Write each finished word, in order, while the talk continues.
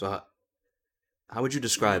So how would you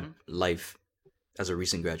describe Hmm. life as a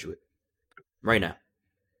recent graduate right now?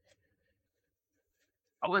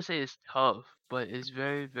 I would say it's tough, but it's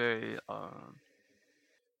very, very.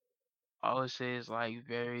 I would say it's like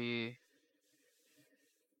very.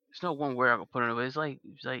 There's no one word I can put on it, but it's like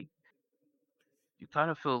you kind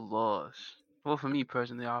of feel lost. Well, for me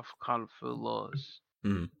personally, I kind of feel lost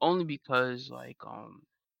Mm. only because like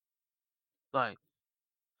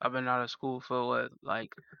I've been out of school for what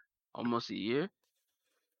like almost a year,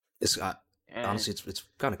 It's and honestly, it's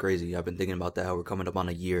kind of crazy. I've been thinking about that. How we're coming up on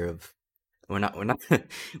a year of we're not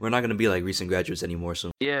we're not gonna be like recent graduates anymore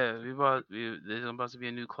soon. yeah, there's about to be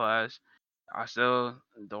a new class. I still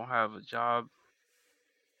don't have a job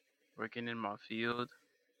working in my field.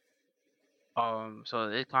 So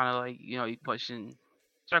it kind of like you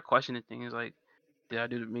start questioning things like did I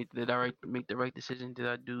make the right decision? Did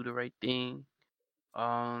I do the right thing?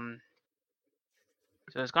 Um,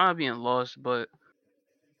 so it's kind of being lost, but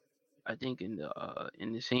I think in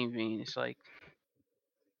the same vein, it's like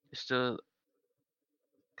it's still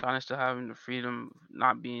kind of still having the freedom, of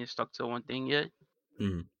not being stuck to one thing yet.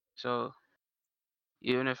 Mm. So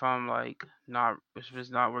even if I'm like not if it's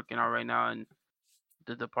not working out right now in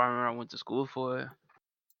the department I went to school for,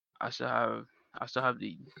 I still have I still have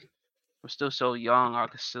the I'm still so young. I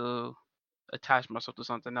could still attach myself to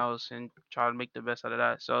something else and try to make the best out of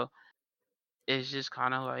that. So it's just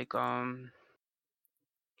kind of like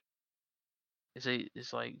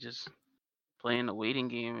it's like just playing a waiting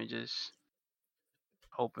game and just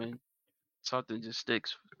hoping something just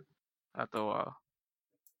sticks after a while.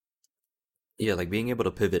 Yeah, like being able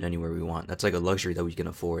to pivot anywhere we want. That's like a luxury that we can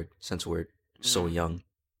afford since we're so Hmm. young.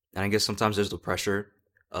 And I guess sometimes there's the pressure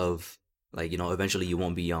of like, eventually you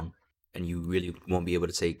won't be young and you really won't be able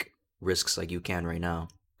to take risks like you can right now.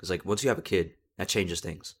 Because like once you have a kid, that changes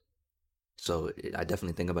things. So I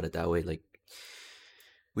definitely think about it that way. Like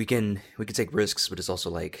we can take risks, but it's also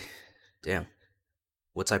like, damn,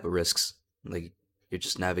 what type of risks? Like you're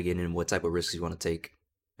just navigating what type of risks you want to take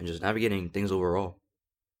and just navigating things overall.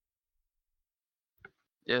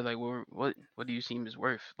 Yeah, like what do you seem is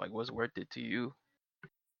worth? Like what's worth it to you?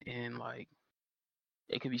 And like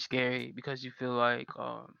it could be scary because you feel like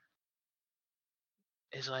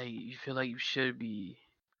it's like you feel like you should be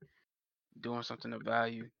doing something of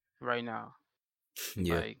value right now.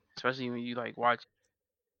 Yeah. Like especially when you like watch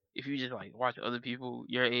if you just like watch other people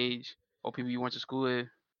your age or people you went to school with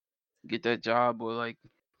get that job or like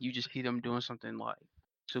you just see them doing something like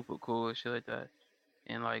super cool or shit like that.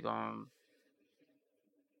 And like and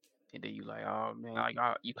then you like oh man like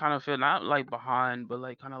you kind of feel not like behind but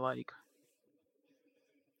like kind of like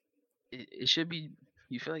it should be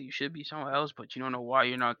you feel like you should be somewhere else but you don't know why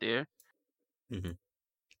you're not there. Hmm.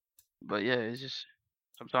 But yeah, it's just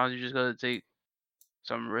sometimes you just gotta take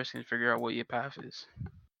some risk and figure out what your path is.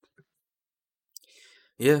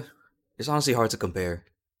 Yeah. It's honestly hard to compare.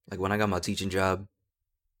 Like when I got my teaching job,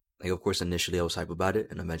 like of course initially I was hype about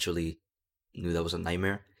it and eventually knew that was a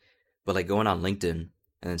nightmare. But like going on LinkedIn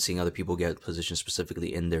and then seeing other people get positions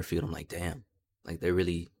specifically in their field, I'm like, damn, like they're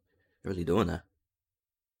really doing that.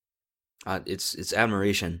 It's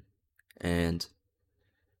admiration, and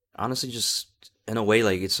honestly, just in a way,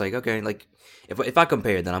 like it's like okay, like if I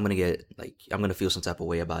compare, then I'm gonna get like I'm gonna feel some type of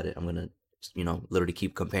way about it. I'm gonna literally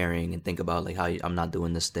keep comparing and think about like how I'm not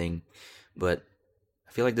doing this thing, but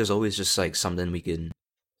I feel like there's always just like something we can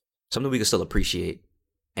still appreciate,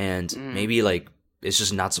 and Mm. maybe like it's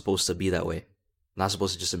just not supposed to be that way. Not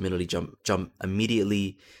supposed to just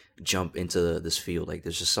immediately jump into this field. Like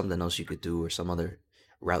there's just something else you could do or some other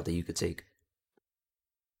route that you could take.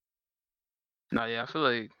 No, yeah, I feel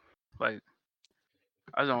like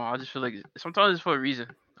I don't know, I just feel like sometimes it's for a reason.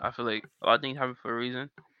 I feel like a lot of things happen for a reason.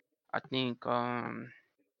 I think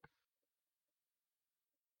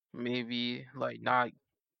maybe like not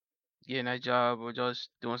getting that job or just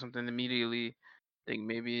doing something immediately. I think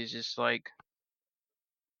maybe it's just like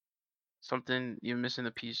something you're missing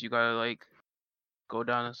a piece. You gotta like go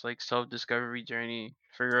down this like self discovery journey,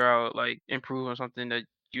 figure out like improve on something that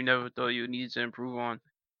you never thought you needed to improve on.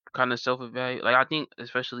 Kind of self evaluate. Like I think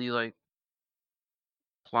especially like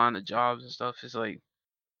applying to jobs and stuff is like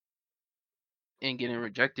and getting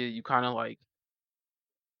rejected, you kind of like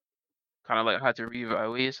have to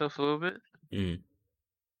reevaluate yourself a little bit Mm.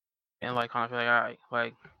 and like kind of feel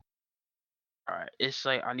like all right, it's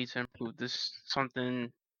like I need to improve this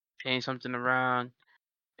something, change something around,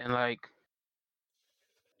 and like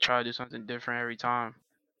try to do something different every time.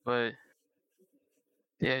 But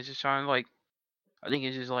yeah, it's just trying to like I think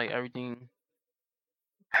it's just like everything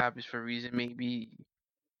happens for a reason. Maybe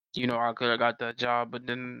I could have got that job, but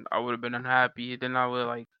then I would have been unhappy. Then I would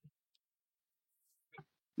like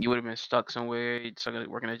you would have been stuck somewhere, stuck like,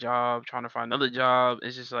 working a job, trying to find another job.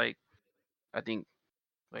 It's just like I think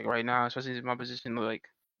like right now, especially in my position, like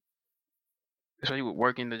especially with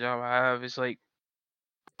working the job I have, it's like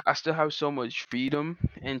I still have so much freedom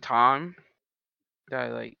and time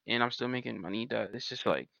that like, and I'm still making money. That it's just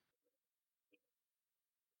like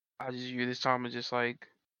I just use this time as just like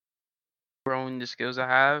growing the skills I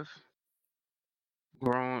have,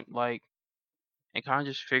 growing like and kind of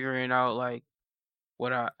just figuring out like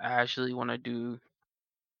what I actually want to do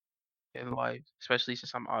in life, especially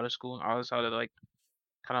since I'm out of school and out of like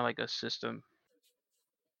kind of like a system.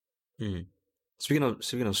 Hmm. Speaking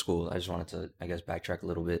of school, I just wanted to, I guess, backtrack a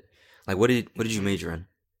little bit. Like, what did you Mm, major in?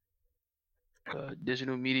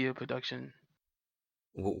 digital media production.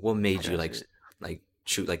 What made you That's it. like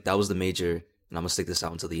shoot like that was the major, and I'm gonna stick this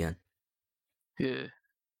out until the end. Yeah.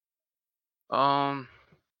 Um.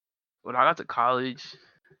 When I got to college,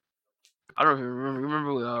 I don't even remember.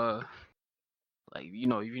 Remember, like if you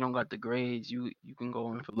don't got the grades, you can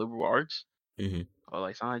go in for liberal arts Hmm. or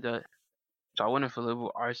like something like that. So I went in for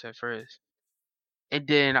liberal arts at first, and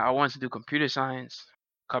then I wanted to do computer science.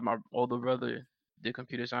 Cause my older brother did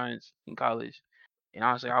computer science in college, and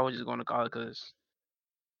honestly, I was just going to college because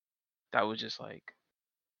that was just like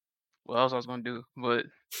what else I was gonna do. But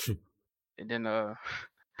and then I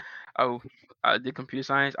I did computer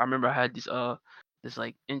science. I remember I had this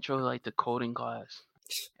like intro like the coding class,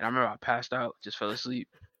 and I remember I passed out, just fell asleep.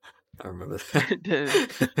 I remember that. And then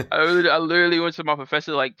I literally went to my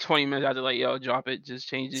professor like 20 minutes after like yo drop it, just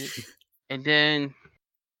change it. And then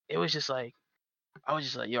it was just like I was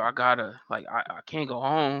just like yo I gotta like I can't go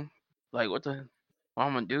home. Like what I'm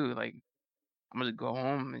gonna do? Like I'm gonna go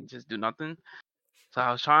home and just do nothing. So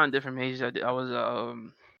I was trying different majors. I was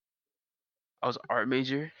an art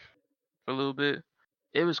major for a little bit.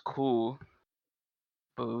 It was cool,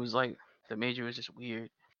 but it was like the major was just weird.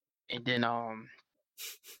 And then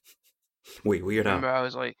Wait, weird how? remember I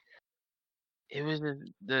was like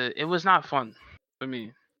it was not fun for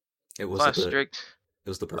me. It It's was a lot like of strict,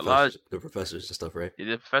 a lot of the professors and stuff, right?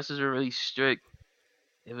 the professors were really strict.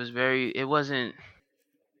 It wasn't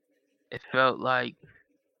it felt like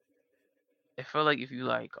if you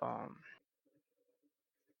like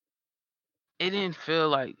it didn't feel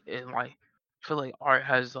like art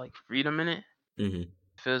has like freedom in it. Hmm. It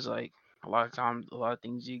feels like a lot of times a lot of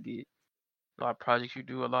things you get, a lot of projects you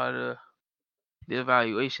do, a lot of the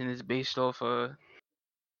evaluation is based off a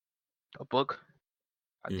book.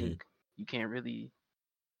 I Hmm. think you can't really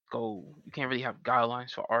you can't really have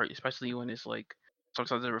guidelines for art, especially when it's like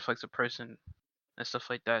sometimes it reflects a person and stuff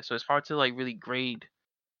like that. So it's hard to like really grade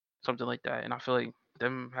something like that. And I feel like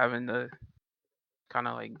them having the kind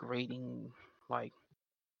of like grading like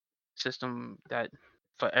system that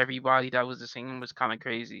for everybody that was the same was kind of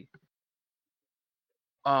crazy.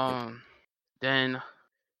 Yeah. Um, then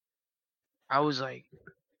I was like,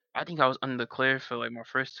 I think I was undeclared for like my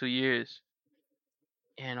first 2 years,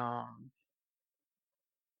 and I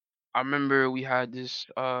remember we had this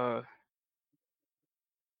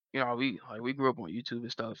we grew up on YouTube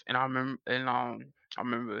and stuff, and I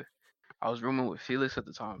remember I was rooming with Felix at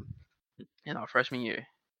the time in our freshman year.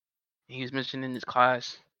 And he was mentioning in this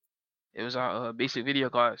class, it was our basic video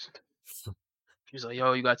class. He was like,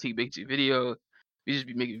 "Yo, you gotta take basic video. We just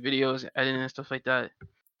be making videos and editing and stuff like that."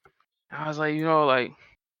 And I was like, like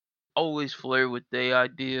always flirt with the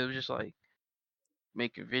idea of just like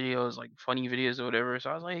making videos, like funny videos or whatever.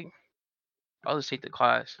 So I was like, I'll just take the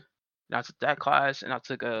class. And I took that class and I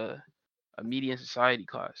took a media and society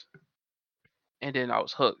class. And then I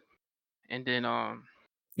was hooked. And then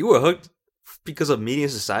You were hooked because of media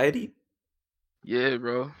society. yeah,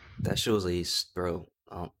 bro. That shit was bro.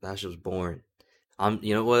 That shit was boring.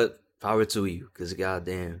 You know what? Power to you, cause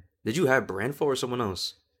goddamn, did you have Brandful or someone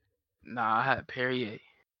else? Nah, I had Perrier.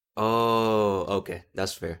 Oh, okay,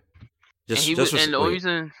 that's fair. And he was Just and for the only wait,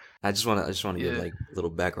 reason I just want to give yeah. like a little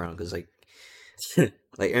background because like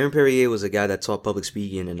like Aaron Perrier was a guy that taught public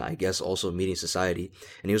speaking and I guess also meeting society,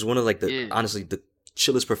 and he was one of like the Yeah. honestly the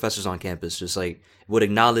chillest professors on campus. Just like would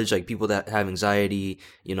acknowledge like people that have anxiety.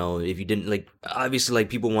 You know, if you didn't like obviously like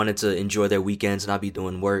people wanted to enjoy their weekends, not be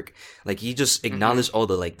doing work. Like he just Mhm. acknowledged all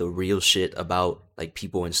the like the real shit about like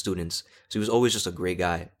people and students. So he was always just a great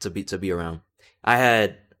guy to be around. I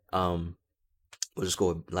had we'll just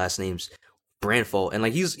go with last names Brandfall, and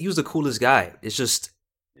like he was the coolest guy. It's just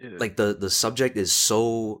Yeah. like the subject is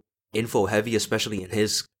so info heavy, especially in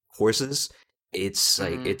his courses. It's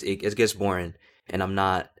like Mhm. it gets boring, and I'm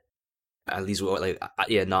not. at least like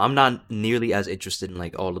yeah, no, I'm not nearly as interested in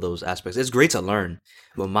like all of those aspects. It's great to learn,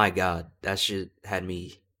 but my god, that shit had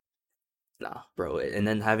me nah, bro. And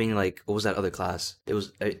then having like what was that other class? It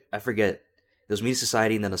was I forget. It was Media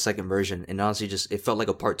Society and then a second version, and honestly, just it felt like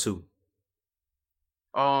a part two.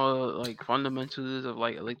 Like fundamentals of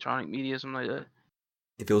like electronic media, something like that.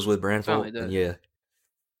 If it was with Something Brandfault, like then that. yeah,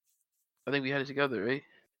 I think we had it together, right?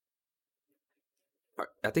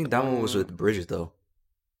 I think The that one was one, with Bridget though.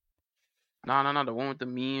 no, the one with the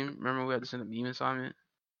meme. Remember we had to send a meme assignment.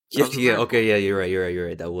 That Yeah, was with yeah, okay, Brandful. yeah, you're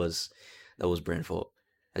right. That was Brandfault.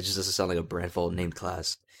 That just doesn't sound like a Brandfault named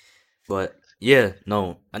class. But yeah,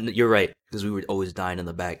 no, you're right because we were always dying in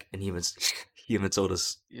the back, and he even he even told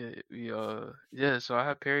us. Yeah, yeah. So I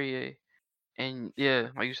had Perrier, and yeah,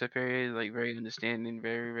 like you said, Perrier is like very understanding,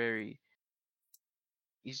 very.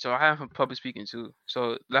 So I have him public speaking too.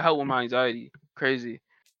 So that helped with my anxiety. Crazy,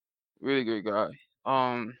 really good guy.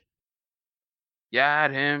 Um, yeah, I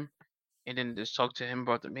had him, and then just talked to him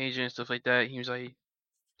about the major and stuff like that. He was like,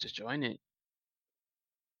 just join it.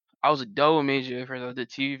 I was a double major at first. I did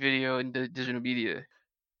TV video and the digital media.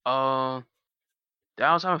 Uh,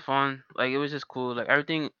 that was having fun. Like it was just cool. Like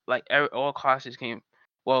everything, like all classes came.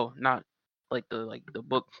 Well, not like the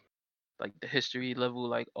book, like the history level,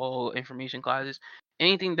 like all information classes.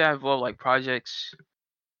 Anything that involved like projects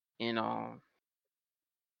and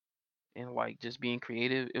and like just being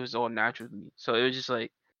creative, it was all natural to me. So it was just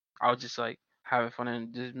like I was just like having fun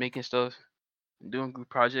and just making stuff, doing group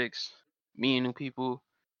projects, meeting new people,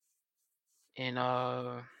 and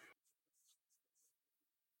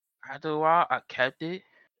after a while I kept it,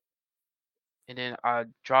 and then I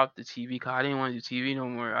dropped the TV because I didn't want to do TV no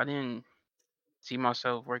more. I didn't see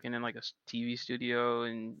myself working in like a TV studio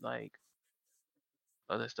and like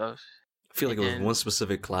other stuff. I feel like And it was one then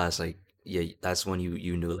specific class. Like yeah, that's when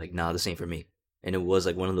you knew like nah, this ain't for me. And it was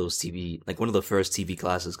like one of those TV, like one of the first TV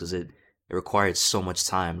classes because it required so much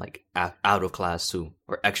time, like out of class too,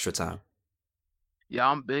 or extra time. yeah,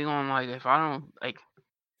 I'm big on like if I don't like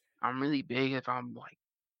I'm really big if I'm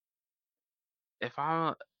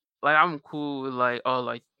like I'm cool with like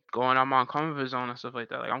like going out my comfort zone and stuff like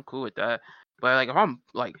that. Like I'm cool with that. But like if I'm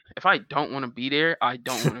like if I don't want to be there, I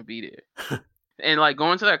don't want to be there. And like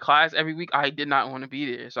going to that class every week, I did not want to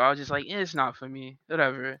be there. So I was just like, it's not for me.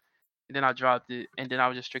 Whatever. And then I dropped it. And then I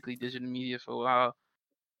was just strictly digital media for a while.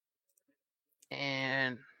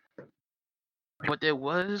 And but there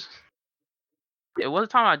was a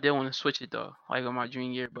time I did want to switch it though, like on my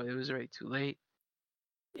junior year, but it was already too late.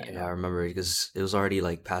 And Yeah, I remember because it was already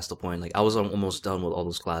like past the point. Like I was almost done with all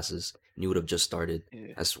those classes, and you would have just started.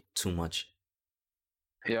 yeah, That's too much.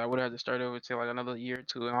 yeah, I would have to start over to like another year or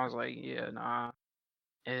two. And I was like, yeah, nah.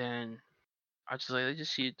 And I just like let's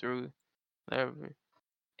just see it through, whatever.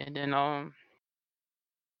 And then yeah,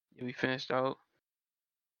 we finished out.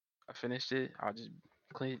 I finished it. I just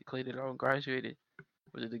cleared it out and graduated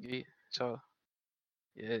with a degree. So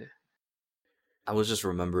yeah. I was just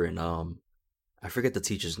remembering. I forget the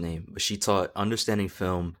teacher's name, but she taught understanding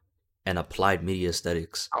film and applied media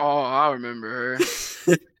aesthetics. Oh, I remember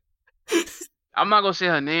her. I'm not gonna say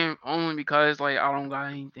her name only because like I don't got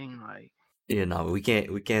anything like Yeah, no, we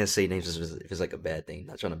can't say names if it's like a bad thing.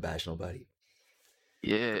 Not trying to bash nobody.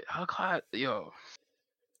 yeah, her class yo.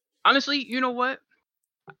 Honestly, you know what?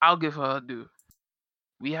 I'll give her a due.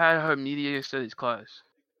 We had her media studies class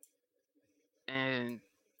and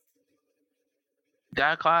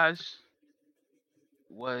that class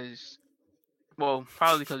was well,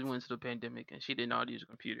 probably because we went to the pandemic and she didn't know how to use a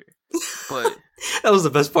computer. But That was the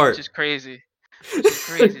best which part. is crazy. Which is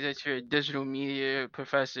crazy that you're a digital media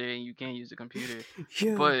professor and you can't use a computer.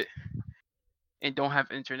 Yeah. But and don't have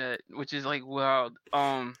internet, which is like wild.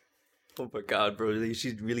 Oh my god, bro! Like,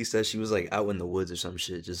 she really said she was like out in the woods or some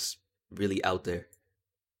shit, just really out there.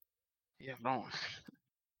 Yeah, don't.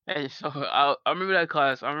 Hey, so I remember that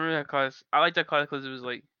class. I remember that class. I like that class because it was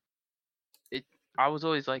like it. I was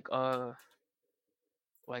always like a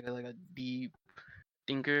deep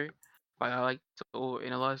thinker. Like I like to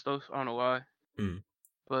overanalyze stuff. I don't know why, Mm.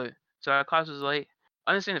 but so that class was like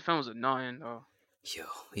I didn't say the film was annoying though, Yo,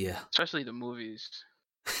 yeah. especially the movies,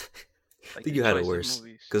 I like think the you had it choice of worse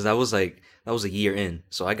movies. because that was a year in,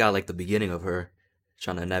 so I got like the beginning of her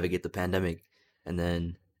trying to navigate the pandemic, and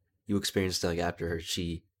then you experienced it like after her.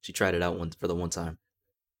 She tried it out one for the one time.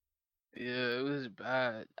 Yeah, it was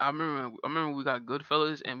bad. I remember we got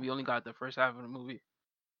Goodfellas and we only got the first half of the movie.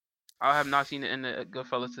 I have not seen the end of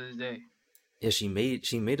Goodfellas to this day. Yeah, she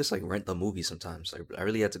made us like rent the movie sometimes. Like I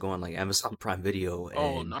really had to go on like Amazon Prime Video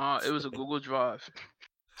Oh and no, it was a Google Drive.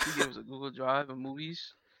 She gave us a Google Drive of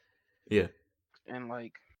movies yeah. and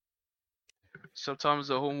like Sometimes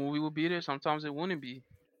the whole movie would be there. Sometimes it wouldn't be.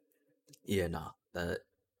 Yeah, nah,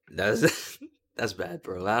 that's that's bad,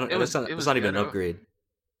 bro. I don't, that's It that's was not even an ghetto. upgrade.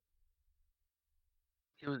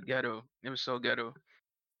 It was ghetto. It was so ghetto.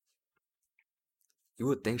 You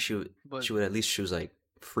would think But she would at least choose like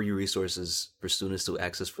free resources for students to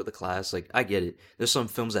access for the class. Like I get it. There's some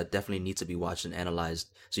films that definitely need to be watched and analyzed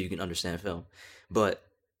so you can understand film, but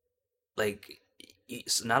like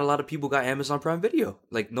not a lot of people got Amazon Prime Video.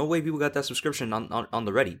 Like no way people got that subscription on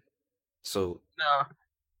the ready. So nah,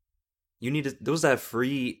 you need to those that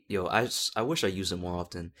free I wish I used it more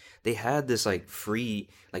often. They had this like free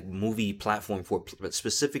like movie platform for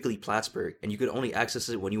specifically Plattsburgh, and you could only access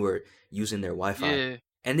it when you were using their Wi-Fi. yeah,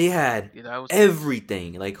 And they had yeah. That was nice.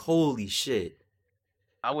 everything. Like holy shit.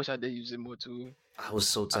 I wish I did use it more too. I was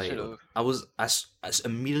so I should tight. have.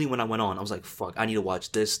 Immediately when I went on, I was like, "Fuck! I need to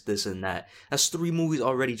watch this, and that." That's three movies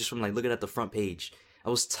already just from like looking at the front page. I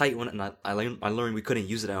was tight when and I learned we couldn't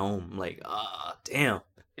use it at home. I'm like, damn,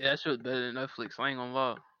 Yeah, that shit was better than Netflix. I ain't gonna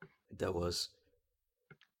lie. that was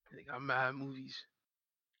They got mad movies.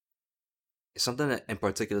 something in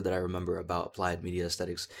particular that I remember about applied media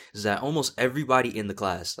aesthetics is that almost everybody in the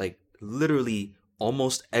class, like literally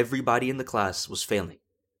almost everybody in the class, was failing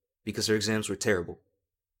because her exams were terrible.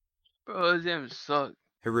 Bro, exams suck.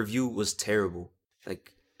 Her review was terrible.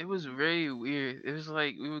 Like, It was very weird. It was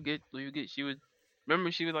like we would get she would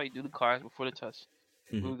remember she would like do the class before the test.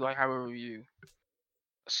 We mhm. would like have a review.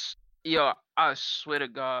 Yo, I swear to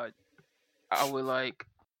God, I would like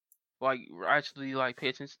actually like pay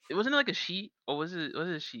attention. It wasn't like a sheet, or was it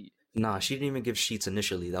a sheet? Nah, she didn't even give sheets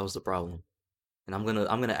initially. That was the problem. And I'm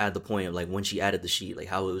gonna add the point of like when she added the sheet, like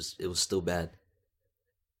how it was still bad.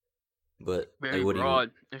 But like, Very what do you?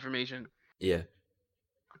 broad information. Yeah,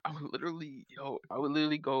 I would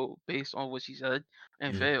literally go based on what she said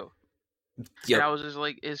and mm. fail. And I Yep. was just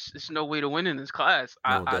like, it's no way to win in this class.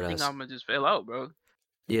 No, I dead think ass. I'm gonna just fail out, bro.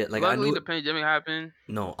 Yeah, like I Luckily, knew. the pandemic happened.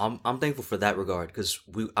 No, I'm thankful for that regard because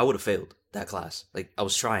I would have failed that class. Like I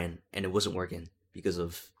was trying and it wasn't working because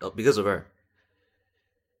of her.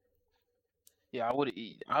 Yeah, I would.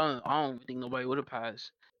 I don't think nobody would have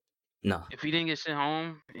passed Nah, if we didn't get sent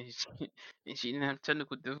home and she didn't have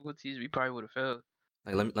technical difficulties. We probably would have failed.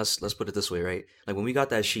 like let's put it this way, right? Like when we got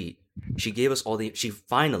that sheet, she gave us all the she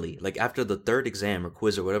finally like after the third exam or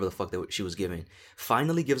quiz or whatever the fuck that she was giving,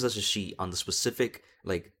 finally gives us a sheet on the specific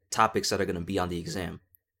like topics that are gonna be on the exam.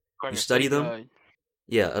 Like You a study study them, guide.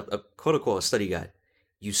 yeah, a quote unquote a study guide.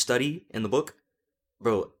 You study in the book,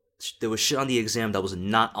 bro. There was shit on the exam that was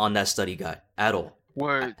not on that study guide at all.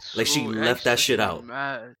 Word. Like she So that left that shit shit made me out,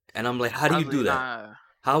 mad. and I'm like, how do I you was do like, that? nah.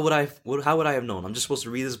 How would I have known? I'm just supposed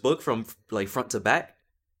to read this book from like front to back.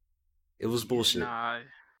 It was Yeah, bullshit. nah.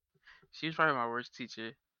 She was probably my worst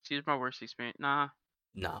teacher. She was my worst experience. Nah,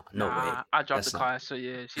 Nah, no nah. way. I dropped the That's not. class, so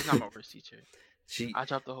yeah, she's not my worst teacher. She, I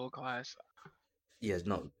dropped the whole class. yeah,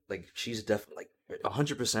 no, like she's definitely like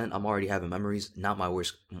 100%. I'm already having memories. Not my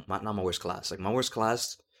worst class. Like my worst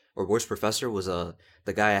class or worst professor was the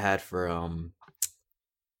guy I had for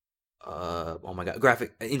oh my god,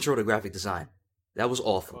 graphic intro to graphic design. That was Oh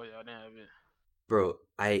awful, yeah, I didn't have it. bro.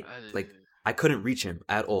 I did. I couldn't reach him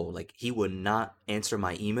at all. Like he would not answer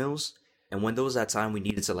my emails. And when there was that time we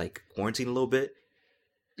needed to like quarantine a little bit,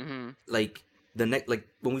 Mhm. like the next like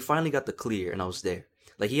when we finally got the clear and I was there,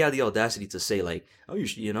 like he had the audacity to say like, oh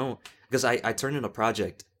you know, because I turned in a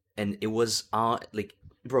project and it was like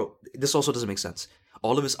bro, this also doesn't make sense.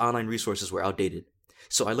 All of his online resources were outdated.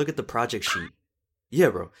 So I look at the project sheet. Yeah,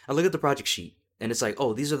 bro. I look at the project sheet and it's like,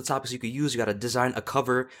 oh, these are the topics you could use. You got to design a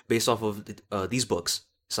cover based off of these books.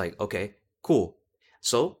 It's like, okay, cool.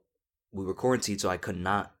 So we were quarantined, so I could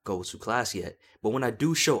not go to class yet. But when I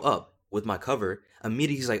do show up with my cover,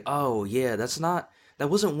 immediately he's like, "Oh yeah, that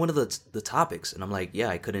wasn't one of the topics." And I'm like, "Yeah,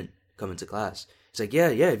 I couldn't come into class." He's like, "Yeah,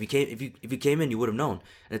 yeah, if you came in, you would have known."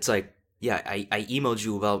 And it's like, "Yeah, I emailed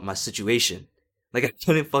you about my situation. Like I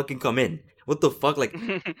couldn't fucking come in. What the fuck? Like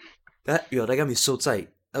that got me so tight.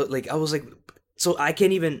 Like I was like, so I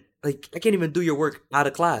can't even do your work out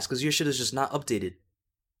of class because your shit is just not updated."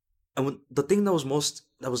 And the thing that was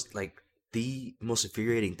like the most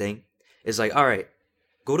infuriating thing is like, all right,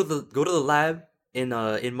 go to the lab in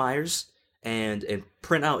Myers and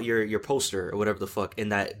print out your poster or whatever the fuck in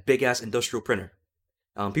that big ass industrial printer.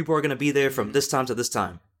 People are gonna be there from Mhm. this time to this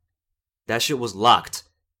time. That shit was locked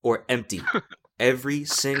or empty every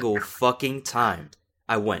single fucking time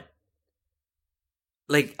I went.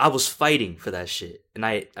 Like I was fighting for that shit, and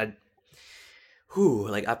like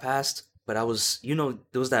I passed, but I was,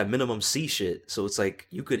 there was that minimum C shit, so it's like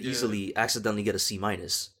you could Yeah. easily accidentally get a C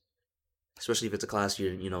minus. especially if it's a class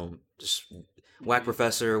you're, just whack Yeah.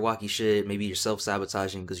 professor, wacky shit. Maybe you're self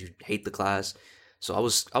sabotaging because you hate the class. So I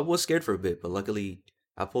was scared for a bit, but luckily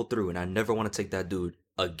I pulled through, and I never want to take that dude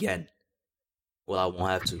again. Well, I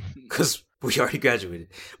won't have to because we already graduated,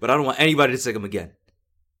 but I don't want anybody to take him again.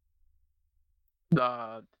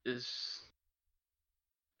 Is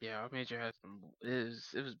yeah, our major had some.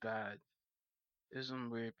 It was bad. There's some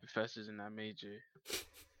weird professors in that major.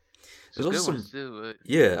 There's Some also good ones some, too, but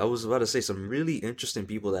yeah, I was about to say some really interesting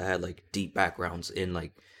people that had like deep backgrounds in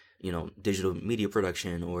like, digital media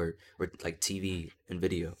production or like TV and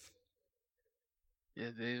video. yeah,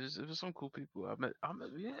 it was some cool people.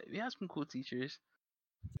 We had some cool teachers.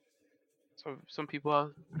 Some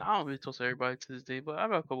people I don't really talk to everybody to this day, but I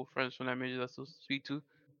have a couple friends from that major that I still speak to.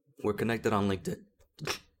 We're connected on LinkedIn.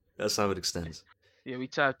 That's how it extends. Yeah, we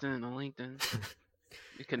tapped in on LinkedIn.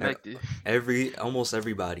 We Uh, connected. Almost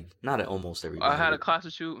everybody, not almost I everybody, had a but class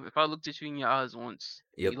with you. If I looked at you in your eyes once,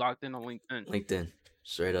 we yep, locked in on LinkedIn. LinkedIn,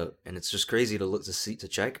 straight up. And it's just crazy to look to see to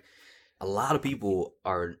check. A lot of people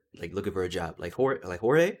are like looking for a job, like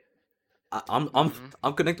Jorge. I, I'm I'm Hmm.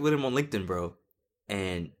 I'm connected with him on LinkedIn, bro,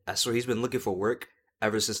 and I swear he's been looking for work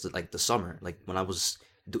ever since the summer, like when I was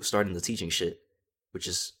starting the teaching shit, which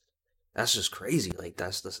is that's just crazy. Like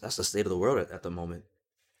that's the state of the world at the moment.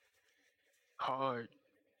 Hard.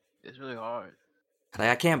 It's really hard. Like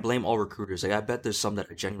I can't blame all recruiters. Like I bet there's some that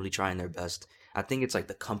are genuinely trying their best. I think it's like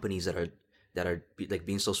the companies like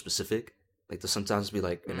being so specific. Like there'll sometimes be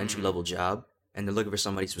like an entry Mm. level job, and they're looking for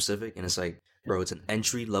somebody specific, and it's like, bro, it's an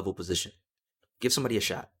entry level position. Give somebody a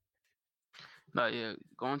shot. But yeah,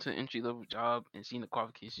 going to an entry level job and seeing the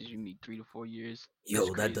qualifications you need 3 to 4 years. That's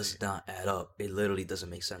Yo, that crazy. does not add up. It literally doesn't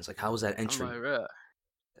make sense. Like, how is that I'm entry? like, bro,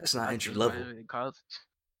 That's not I entry just level. graduated college.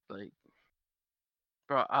 Like,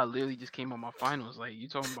 bro, I literally just came on my finals. Like, you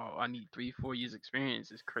talking about I need 3 4 years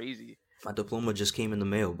experience? It's crazy. My diploma just came in the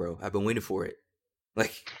mail, bro. I've been waiting for it.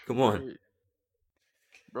 Like, come on. Word,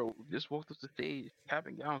 bro, just walked up the stage, cap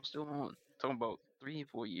and gown still on. Talking about 3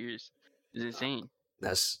 4 years is insane.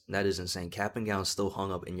 That is insane. Cap and gown still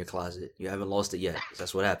hung up in your closet. You haven't lost it yet, 'cause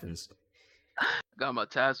that's what happens. Got my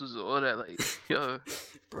tassels and all that. Like, yo,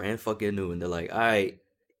 Brand fucking new, and they're like, all right,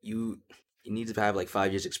 you you need to have like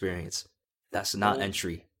 5 years experience. That's not whoa,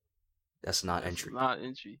 entry. That's not that's entry. not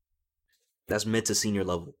entry. That's mid to senior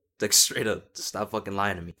level. Like straight up, just stop fucking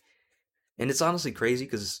lying to me. And it's honestly crazy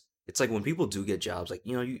because it's like when people do get jobs, like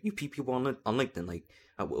you peep people on LinkedIn, like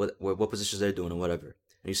what positions they're doing or whatever,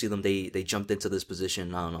 and you see them they jumped into this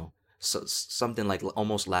position. I don't know, something like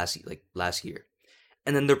almost last year,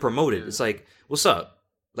 and then they're promoted. Yeah, It's like, what's up?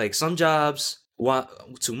 Like some jobs want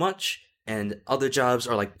too much, and other jobs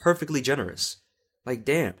are like perfectly generous. Like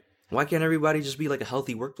damn, why can't everybody just be like a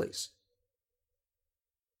healthy workplace?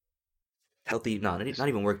 Healthy, no, it's not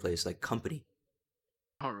even workplace, like company.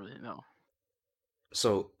 I don't really know.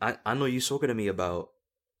 So I know you spoken to me about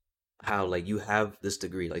how like you have this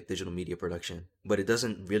degree like digital media production, but it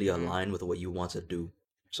doesn't really Hmm. align with what you want to do.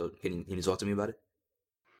 So can you talk to me about it?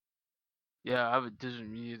 Yeah, I have a digital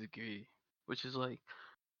media degree, which is like,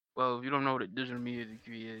 well, if you don't know what a digital media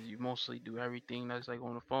degree is, you mostly do everything that's like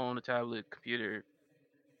on the phone, the tablet, computer,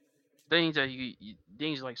 things that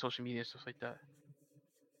things like social media stuff like that.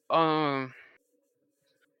 Um,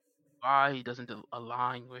 why it doesn't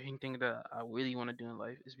align with anything that I really want to do in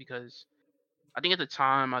life is because I think at the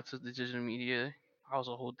time I took the digital media, I was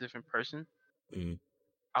a whole different person. Mm,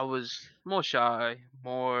 I was more shy,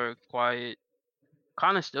 more quiet,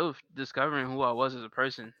 kind of still discovering who I was as a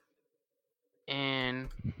person. And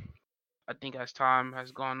I think as time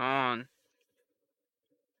has gone on,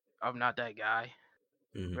 I'm not that guy.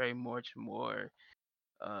 mm, Very much more,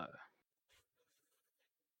 uh,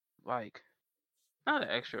 like not an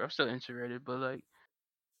extrovert. I'm still introverted, but like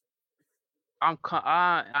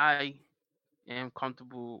I am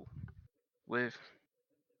comfortable with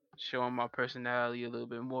showing my personality a little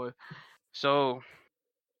bit more. So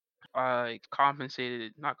I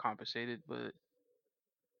compensated, not compensated, but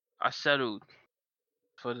I settled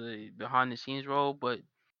for the behind the scenes role. But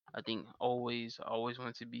I think I always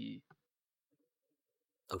wanted to be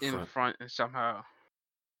up in front. front and somehow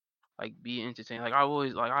like be entertained. Like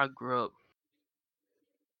I grew up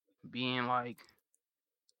being like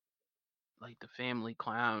the family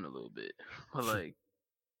clown a little bit, but like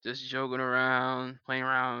just joking around, playing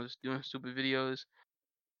around, just doing stupid videos.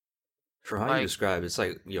 For how you Like, describe, it's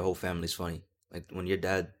like your whole family's funny. Like when you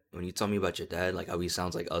tell me about your dad, like how he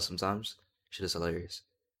sounds like us sometimes, shit is hilarious.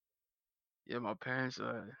 yeah, my parents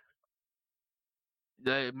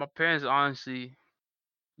honestly,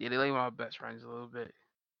 yeah, they like my best friends a little bit.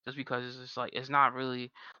 just because it's just like it's not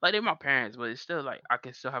really like they're my parents, but it's still like I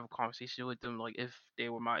can still have a conversation with them like if they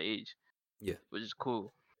were my age, Yeah. which is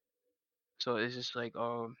cool. So it's just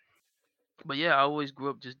but yeah, I always grew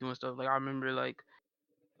up just doing stuff. Like I remember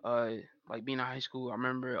uh like being in high school. I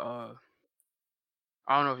remember I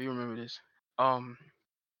don't know if you remember this. Um,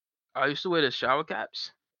 I used to wear the shower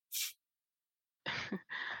caps,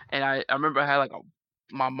 and I remember I had like a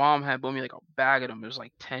my mom had bought me like a bag of them. It was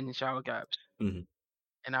like 10 shower caps, Hmm.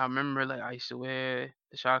 and I remember like I used to wear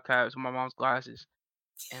the shower caps with my mom's glasses,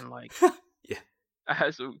 and like Yeah. I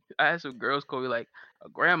had some girls call me like a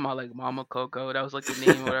grandma, like Mama Coco. That was like the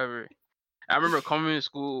name, whatever. I remember coming to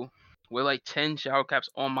school with like 10 shower caps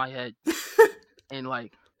on my head, and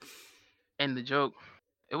and the joke,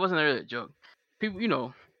 it wasn't really a joke. People,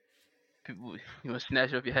 people,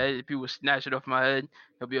 snatch it off your head. People would snatch it off my head.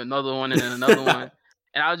 There'll be another one and then another one,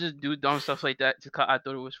 and I'll just do dumb stuff like that because I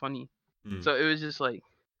thought it was funny. Mm, So it was just like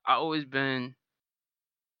I always been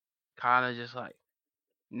kind of just like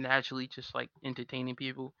naturally just like entertaining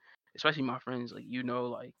people, especially my friends. Like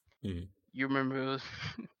like mm. you remember those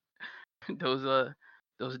those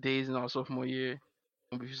those days in our sophomore year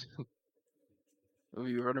when when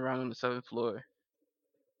we run around on the 7th floor.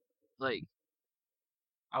 Like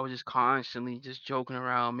I was just constantly just joking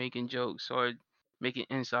around, making jokes or making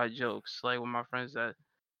inside jokes like with my friends that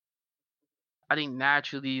I think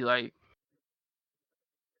naturally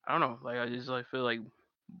I don't know, like I just like feel like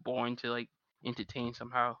born to like entertain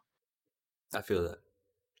somehow. I feel that.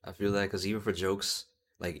 I feel that because even for jokes,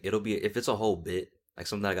 like it'll be if it's a whole bit, like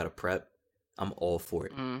something I gotta prep, I'm all for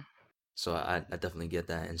it. Mm. So I definitely get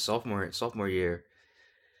that. And sophomore year,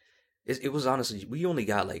 it was honestly we only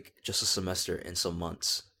got like just a semester and some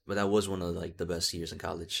months, but that was one of like the best years in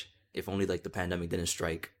college. If only like the pandemic didn't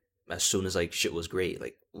strike as soon as like shit was great.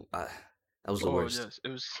 Like uh, that was the Oh worst. yes, it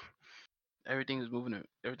was everything was moving.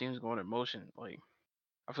 Everything was going in motion. Like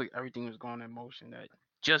I feel like everything was going in motion that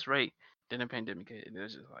just right. Then the pandemic hit, and it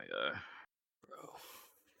was just like Bro,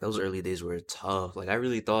 those early days were tough. Like I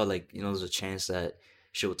really thought like there's a chance that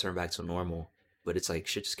shit would turn back to normal, but it's like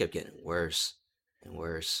shit just kept getting worse and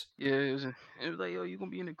worse. yeah, it was like yo, you gonna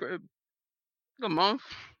be in the crib like a month.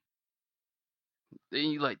 Then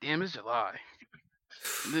you like damn, it's July.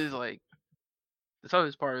 And this is like the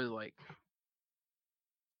toughest part is like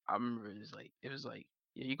I remember it was like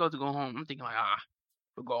yeah, you got to go home. I'm thinking like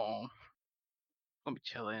we'll go home. Gonna be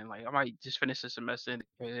chilling. Like I might just finish the semester in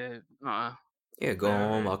the crib. Yeah, go home.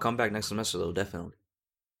 Whatever. I'll come back next semester though, definitely.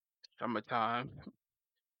 Summertime.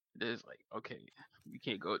 There's like okay, you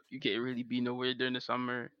can't really be nowhere during the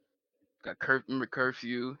summer. Got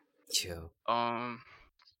curfew. Yo. Um,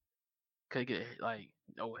 could get like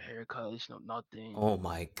no haircuts, no nothing. Oh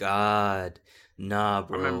my god. Nah, I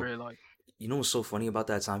bro. remember like You know what's so funny about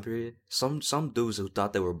that time period? Some dudes who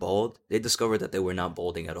thought they were bald, they discovered that they were not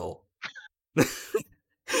balding at all.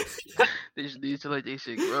 they used to like they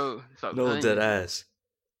shit grow, stop No cutting dead it. ass.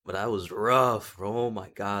 But that was rough, bro. Oh my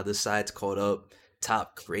god, the sides caught up,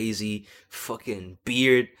 top crazy, fucking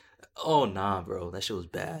beard. Oh nah, bro, that shit was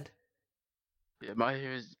bad. Yeah, my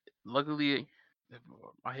hair is luckily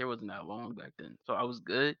my hair wasn't that long back then, so I was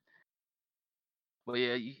good. But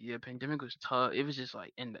yeah, yeah, pandemic was tough. It was just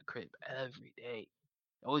like in the crib every day.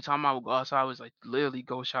 The only time I would go outside was like literally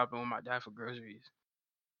go shopping with my dad for groceries,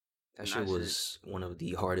 That and shit that's it. was one of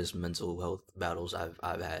the hardest mental health battles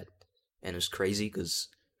I've had, and it's crazy because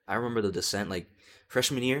I remember the descent like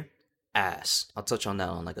freshman year, ass. I'll touch on that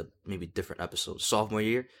on like a maybe different episode. Sophomore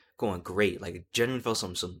year, going great. Like genuine felt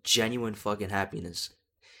some genuine fucking happiness.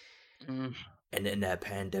 Mm. And then that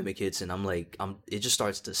pandemic hits, and it just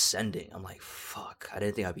starts descending. I'm like, fuck, I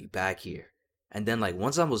didn't think I'd be back here. And then like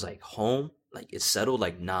once I was like home, like it's settled.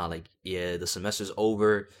 Like nah, like yeah, the semester's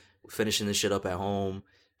over. We're finishing this shit up at home.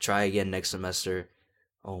 Try again next semester.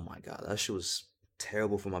 Oh my god, that shit was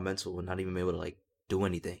terrible for my mental and not even able to like do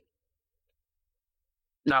anything.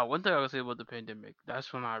 Now, one thing I would say about the pandemic,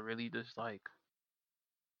 that's when I really just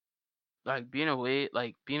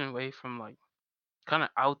being away from like kind of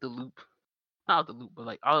out the loop, not out the loop, but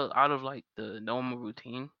like out of like the normal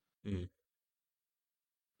routine. Mm,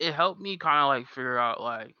 It helped me kind of like figure out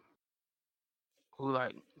like who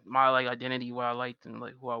like my like identity, what I liked, and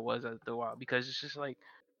like who I was after a while. Because it's just like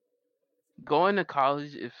going to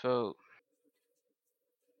college, it felt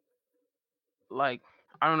like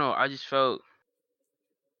I don't know. I just felt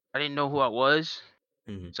I didn't know who I was,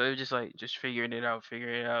 mm, so it was just like just figuring it out,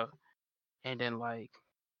 and then like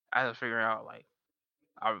as I was figuring out like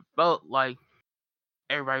I felt like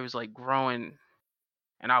everybody was like growing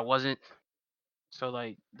and I wasn't. So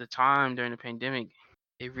like the time during the pandemic,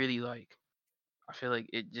 it really like I feel like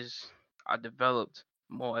it just I developed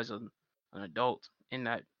more as an adult in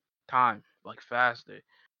that time, like faster,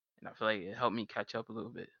 and I feel like it helped me catch up a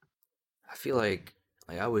little bit. I feel like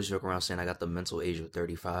I always joke around saying I got the mental age of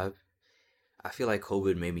 35. I feel like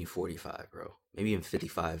COVID made me 45, bro. Maybe even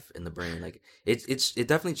 55 in the brain. Like it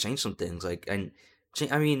definitely changed some things. Like and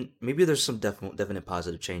I mean, maybe there's some definite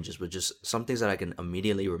positive changes, but just some things that I can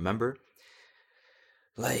immediately remember.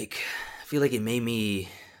 Like I feel like it made me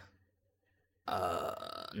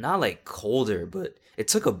not like colder, but it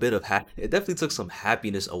took a bit of it definitely took some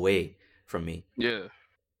happiness away from me. Yeah.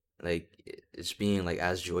 Like it's being like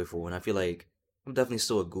as joyful, and I feel like I'm definitely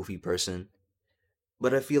still a goofy person,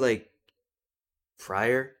 but I feel like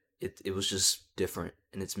prior it was just different,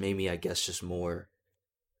 and it's made me, I guess, just more.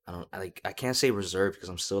 I can't say reserved because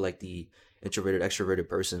I'm still like the introverted extroverted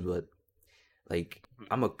person, but like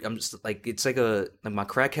I'm just like it's like my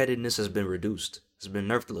crackheadedness has been reduced. It's been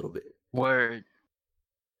nerfed a little bit, Word.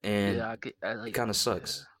 and Yeah, I get. I it like. kind of Yeah,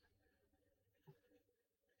 sucks.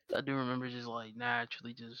 I do remember just like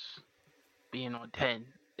naturally just being on 10.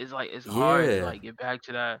 It's like it's hard to Yeah, like get back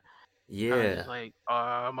to that kind of just yeah, like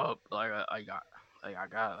I'm up like I got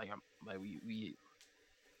like I'm like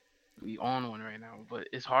we on one right now, but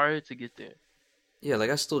it's hard to get there. yeah. Like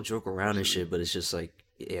I still joke around and Personally, shit, but it's just like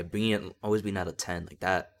yeah, always being at a 10 like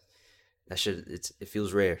that. That shit, it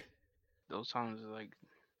feels rare. those songs are like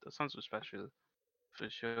those songs were special for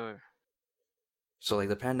sure. So like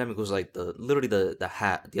the pandemic was like the literally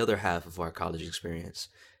the other half of our college experience.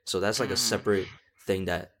 So that's like a Hmm. separate thing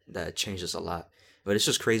that changed us a lot. But it's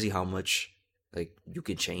just crazy how much like you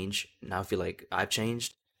can change. Now I feel like I've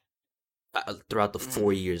changed throughout the Hmm.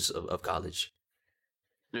 4 years of college.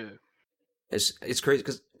 Yeah. It's crazy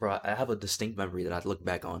because bro, I have a distinct memory that I look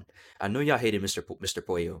back on. I know y'all hated Mr.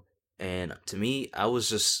 Pollo, and to me, I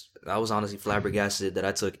was honestly flabbergasted that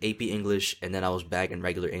I took AP English and then I was back in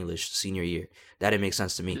regular English senior year. That didn't make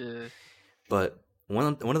sense to me. Yeah. But one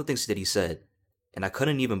of the things that he said, and I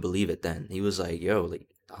couldn't even believe it then. He was like, "Yo, like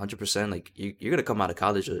 100%, like you're gonna come out of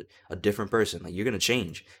college a different person. Like you're gonna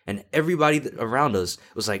change." And everybody around us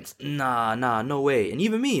was like, "Nah, nah, no way." And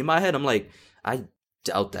even me in my head, I'm like, I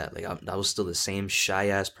doubt that. Like I was still the same shy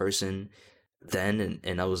ass person then,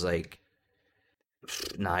 and I was like,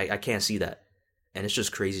 "Nah, I can't see that." And it's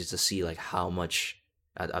just crazy to see like how much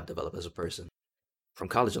I've developed as a person from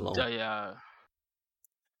college alone. Yeah.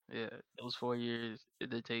 Yeah. Those 4 years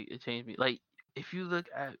it changed me. Like if you look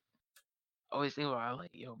at, I always think about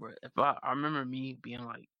like yo, bro. If I remember me being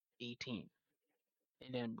like 18,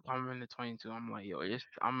 and then I'm in the 22, I'm like yo,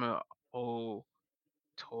 I'm a whole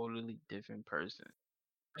totally different person.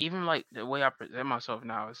 Even like the way I present myself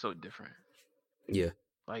now is so different. Yeah.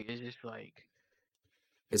 Like it's just like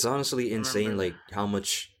It's honestly I insane, remember. like how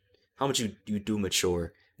much you do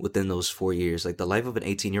mature within those 4 years. Like the life of an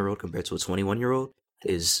 18-year-old compared to a 21-year-old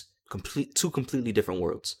is two completely different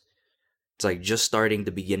worlds. It's like just starting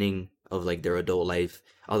the beginning of like their adult life.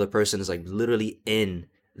 Other person is like literally in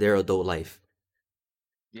their adult life.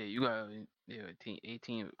 Yeah, you got yeah,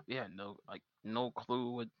 18, yeah, no, like no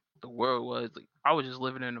clue what the world was. Like I was just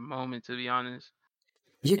living in the moment, to be honest.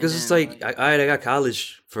 Yeah, And because it's then like like I got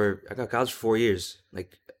college for I got college for 4 years.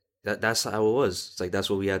 Like that's how it was. It's like that's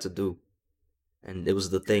what we had to do, and it was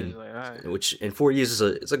the yeah, it's thing, like all right. which in 4 years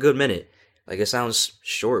is a good minute. Like it sounds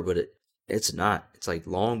short, but it's not. It's like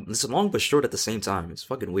long. It's long but short at the same time. It's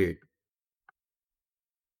fucking weird.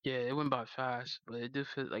 Yeah, it went by fast, but it did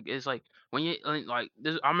feel like it's like when you like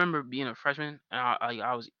this. I remember being a freshman, and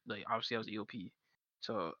I was like obviously I was EOP,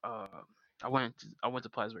 so I went to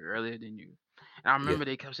Plattsburgh earlier than you, and I Yeah, remember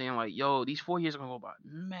they kept saying like, "Yo, these 4 years are gonna go by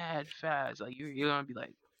mad fast." Like you're gonna be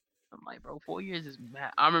like, I'm like, bro, 4 years is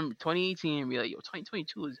mad. I remember 2018 and be like, yo,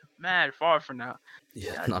 2022 is mad far from now.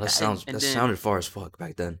 yeah. God No, dang. that And then sounded far as fuck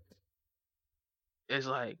back then. it's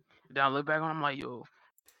like, then I look back on, I'm like, yo,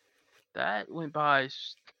 that went by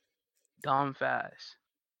dumb fast.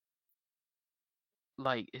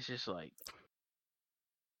 Like it's just like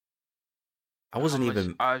I how wasn't much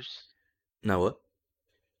even. I've. No, what?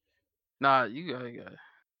 Nah, you got.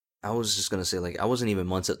 I was just gonna say like I wasn't even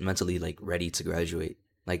mentally like ready to graduate.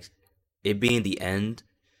 Like it being the end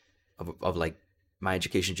of like my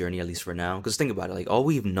education journey, at least for now. Because think about it, like all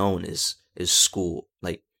we've known is school,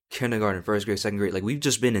 like kindergarten, first grade, second grade. Like we've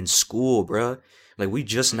just been in school, bruh. Like we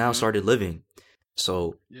just now Mm-hmm. started living.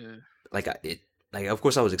 So Yeah. like like of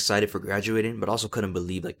course I was excited for graduating, but also couldn't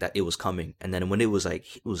believe like that it was coming. And then when it was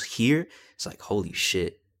like it was here, it's like holy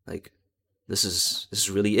shit, like this is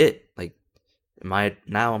really it. Like am I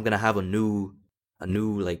now I'm gonna have a new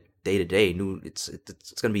like day to day new. It's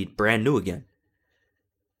gonna be brand new again.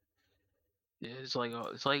 Yeah. It's like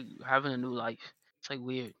having a new life. It's like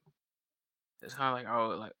weird. it's kind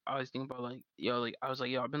of like I always think about like yo like I was like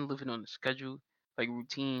yo I've been living on a schedule like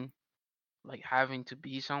routine like having to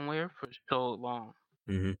be somewhere for so long.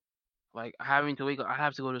 Hmm. Like having to wake up, I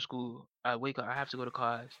have to go to school. I wake up, I have to go to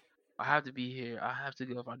class. I have to be here. I have to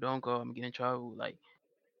go. If I don't go, I'm getting in trouble. Like,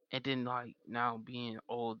 and then like now being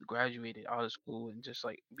old, graduated out of school, and just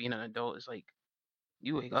like being an adult, it's like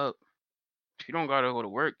you wake up. If you don't gotta go to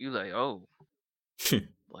work, you like, oh,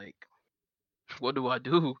 like what do I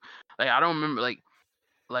do? Like I don't remember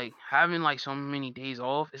like having like so many days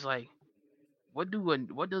off. It's like what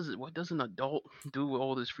does an adult do with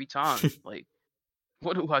all this free time? Like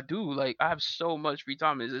what do I do? Like I have so much free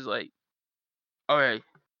time. It's just like all right.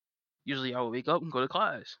 Usually I would wake up and go to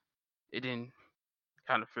class. It didn't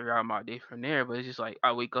kind of figure out my day from there, but it's just like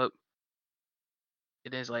I wake up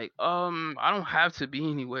and it's like, I don't have to be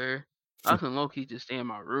anywhere. I can low key just stay in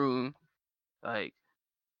my room. Like,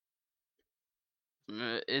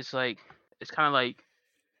 it's like it's kind of like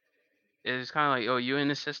it's kind of like, oh, you're in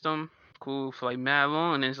the system, cool for like mad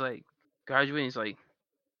long, and it's like graduating, it's like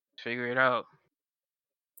figure it out.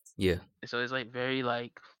 Yeah. And so it's like very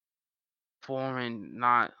like foreign,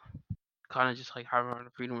 not kind of just like having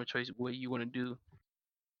the freedom of choice what you want to do,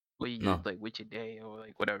 what you No. like with your day or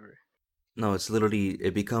like whatever. No, it's literally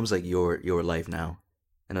it becomes like your life now.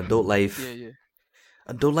 And Yeah, yeah,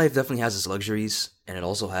 adult life definitely has its luxuries, and it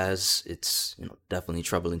also has its definitely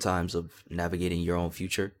troubling times of navigating your own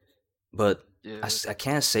future. But yeah. I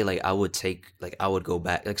can't say like I would take like I would go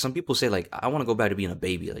back. Like some people say like I want to go back to being a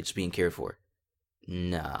baby, like just being cared for.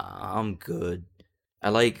 Nah, I'm good. I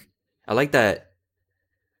like I like that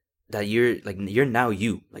you're now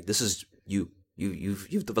you. Like this is you.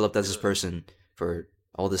 You've developed as this Yeah. person for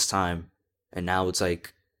all this time, and now it's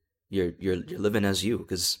like you're living as you.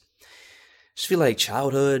 Because I just feel like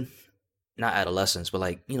childhood, not adolescence, but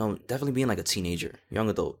like definitely being like a teenager, young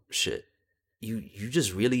adult, shit. You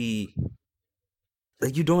just really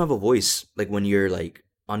like you don't have a voice like when you're like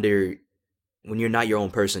under when you're not your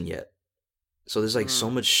own person yet. So there's like so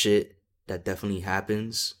Mm. much shit that definitely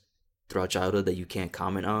happens throughout childhood that you can't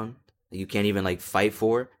comment on, that you can't even like fight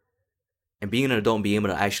for. And being an adult and being able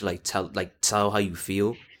to actually tell how you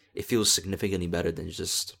feel, it feels significantly better than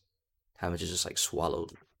just having to just like swallow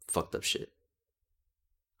fucked up shit.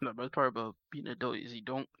 The best part about being an adult is you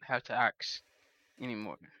don't have to ask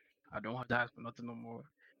anymore. I don't have to ask for nothing no more.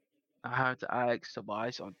 I have to ask to buy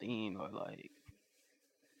something or like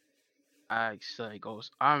ask to like go.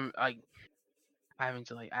 I'm like having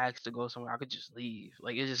to like ask to go somewhere. I could just leave.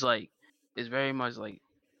 Like it's just like it's very much like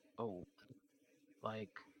oh like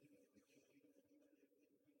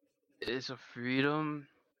it's a freedom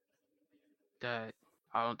that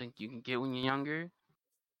I don't think you can get when you're younger,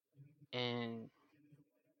 and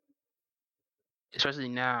especially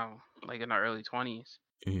now, like in our early 20s,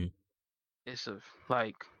 Hmm. it's a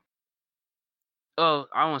like oh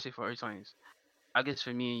I don't want to say for early 20s. I guess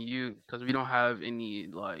for me and you, because we don't have any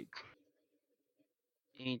like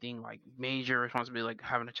anything like major responsibility like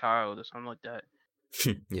having a child or something like that.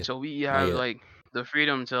 Yeah, So we not have yet. like the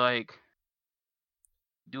freedom to like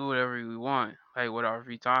do whatever we want, like with our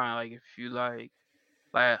free time. Like if you like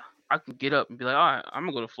I can get up and be like, all right, I'm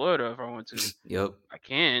gonna go to Florida if I want to. Yep. I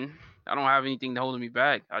can. I don't have anything holding me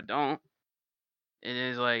back. I don't. And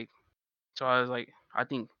it's like so I was like I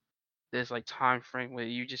think there's like time frame where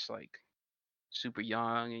you just like super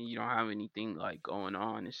young and you don't have anything like going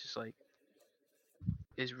on. It's just like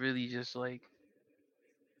it's really just like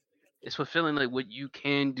it's fulfilling like what you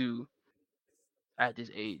can do at this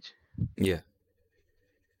age. Yeah.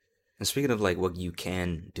 And speaking of like what you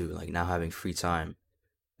can do, like now having free time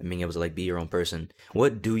and being able to like be your own person,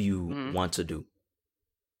 what do you Hmm. want to do?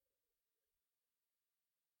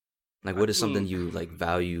 Like I what is something think you like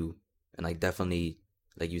value and like definitely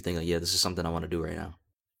like you think like yeah, this is something I want to do right now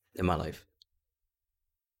in my life.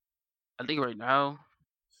 I think right now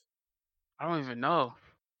I don't even know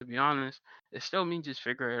to be honest. It's still me just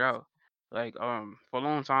figuring it out. Like for a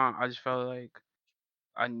long time I just felt like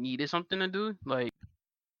I needed something to do like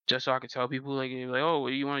just so I could tell people like oh what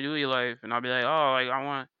do you want to do in your life and I'll be like oh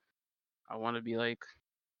like I want to be like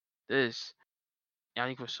this. And I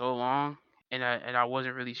think for so long and I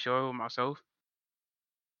wasn't really sure with myself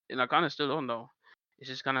and I kind of still don't know. It's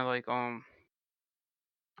just kind of like I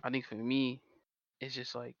think for me it's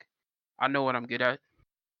just like I know what I'm good at.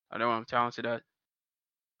 I know what I'm talented at.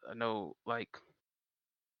 I know like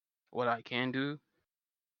what I can do.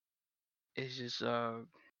 It's just I'm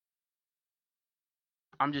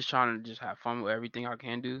just trying to just have fun with everything I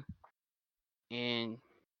can do. And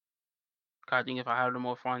I think if I have the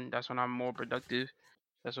more fun, that's when I'm more productive.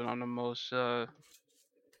 That's when I'm the most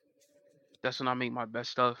that's when I make my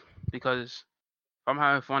best stuff because if I'm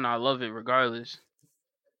having fun, I love it regardless.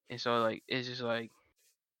 And so like it's just like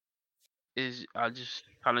is I just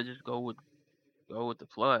kind of just go with the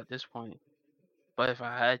flow at this point. But if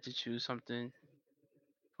I had to choose something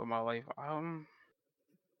for my life, I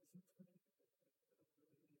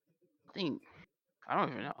think I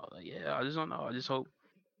don't even know. Like yeah, I just don't know. I just hope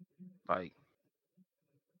like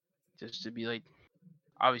just to be like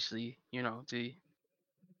obviously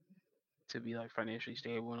to be like financially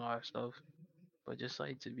stable and all that stuff, but just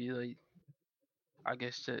like to be like I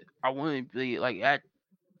guess to I want to be like at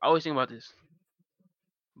I always think about this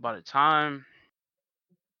by the time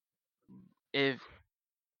if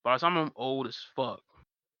by the time I'm old as fuck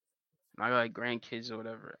and I got like grandkids or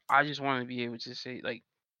whatever, I just want to be able to say like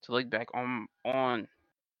to look back on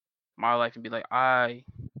my life and be like I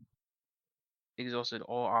exhausted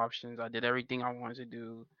all options. I did everything I wanted to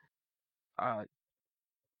do. I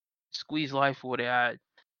squeezed life for what it had.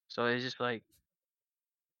 So it's just like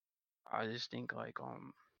I just think like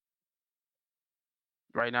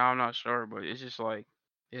right now I'm not sure, but it's just like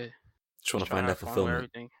yeah, Just want just to try to find that have fun with fulfillment.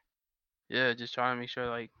 everything. Yeah, just trying to make sure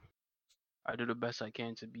like I do the best I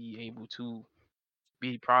can to be able to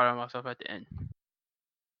be proud of myself at the end.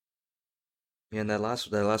 Yeah, and that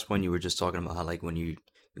last point you were just talking about how like when you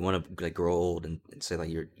want to like grow old and say like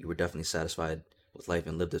you were definitely satisfied with life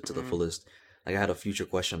and lived it to the Hmm. fullest. Like I had a future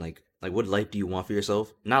question like what life do you want for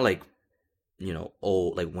yourself? Not like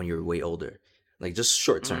old like when you're way older. Like just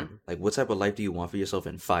short Hmm. term. Like what type of life do you want for yourself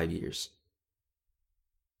in 5 years?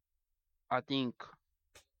 I think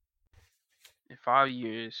in 5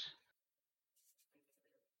 years,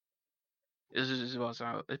 this is about to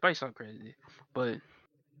sound it might sound crazy, but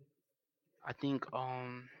I think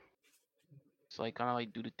it's like kind of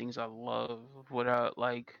like do the things I love without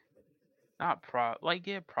like not like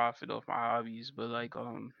get profit off my hobbies, but like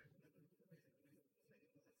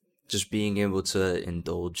Just being able to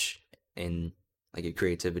indulge in like your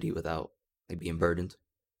creativity without like being burdened.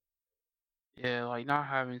 yeah like not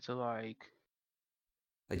having to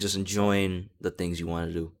Like just like enjoying the things you want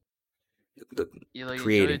to do. The, yeah the like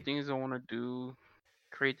enjoy the creating. things I want to do,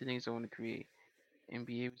 create the things I want to create, and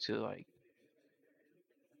be able to like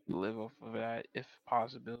live off of that if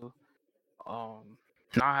possible.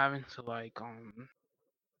 Not having to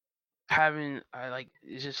having I like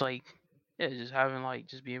it's just like yeah, just having like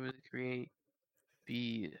just being able to create,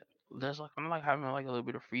 be that's like I'm like having like a little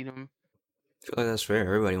bit of freedom. I feel like that's fair.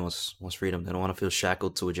 Everybody wants freedom. They don't want to feel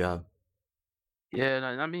shackled to a job. Yeah,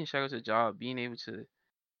 not being shackled to a job, being able to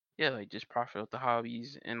yeah like just profit off the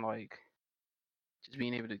hobbies and like just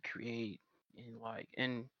being able to create and like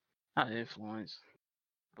and not influence,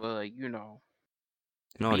 but like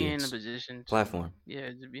An being in a audience, position to platform. yeah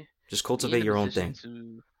to Just be in cultivate a your own position thing.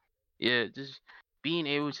 to yeah just being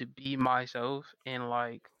able to be myself and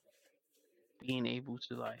like being able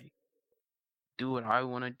to like do what I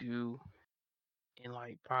want to do and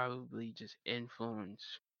like probably just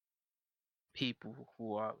influence people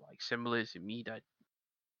who are like similar to me that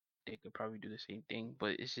they could probably do the same thing.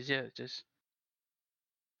 But it's just yeah, just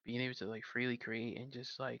being able to like freely create and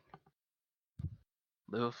just like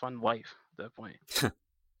live a fun life at that point.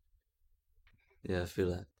 Yeah, I feel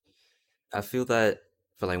that. I feel that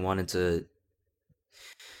for like wanting to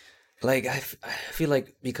like I feel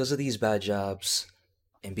like because of these bad jobs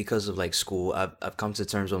and because of like school, I've come to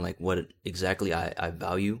terms on like what exactly I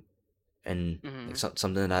value and like Mhm.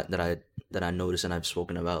 something that I notice and I've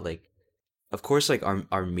spoken about like of course like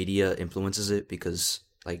our media influences it because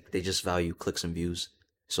like they just value clicks and views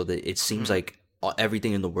so that it seems Mhm. like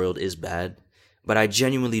everything in the world is bad, but I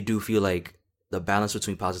genuinely do feel like the balance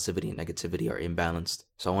between positivity and negativity are imbalanced,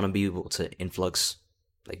 so I want to be able to influx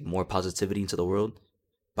like more positivity into the world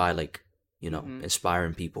by like Mhm.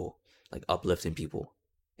 inspiring people, like uplifting people,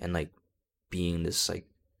 and like being this like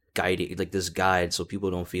guiding like this guide so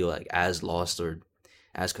people don't feel like as lost or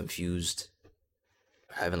as confused,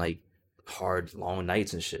 having like hard long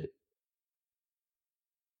nights and shit.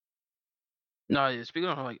 No, yeah, speaking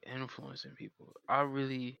of like influencing people, I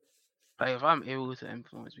really like if I'm able to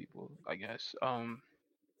influence people, I guess.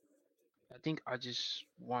 I think I just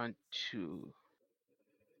want to.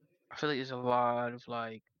 I feel like there's a lot of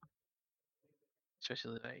like,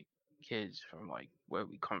 especially like kids from like where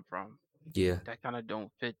we come from Yeah, that kind of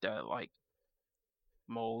don't fit that like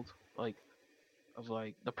mold like of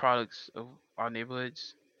like the products of our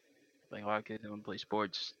neighborhoods. Like a lot of kids don't play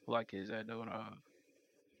sports. A lot of kids that don't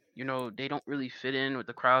they don't really fit in with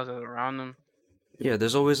the crowds that are around them. yeah.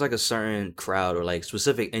 There's always like a certain crowd or like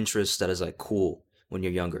specific interest that is like cool when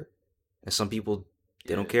you're younger, and some people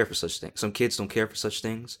they don't Yeah. care for such things. Some kids don't care for such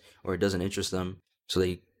things, or it doesn't interest them, so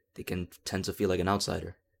they can tend to feel like an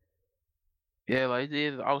outsider. Yeah, like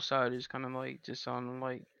the outsiders kind of like just sounding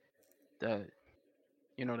like that.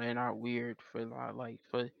 You know, they're not weird for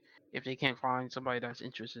for if they can't find somebody that's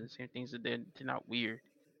interested in the same things that they're not weird.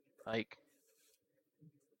 Like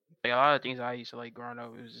like a lot of things I used to like growing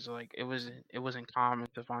up, it was just like it wasn't common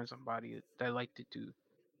to find somebody that liked it too.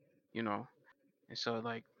 You know, and so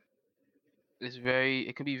like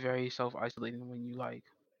it can be very self isolating when you like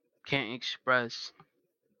can't express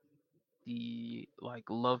the like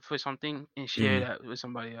love for something and share Mm. that with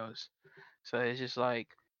somebody else. So it's just like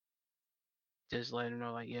just letting them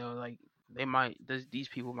know like yo like these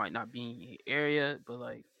people might not be in your area, but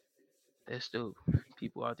like there's still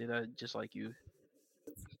people out there that are just like you.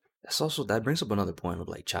 That's also that brings up another point of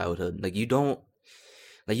like childhood. Like you don't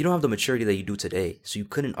have the maturity that you do today, so you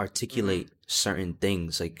couldn't Hmm. articulate certain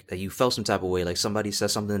things like that you felt some type of way, like somebody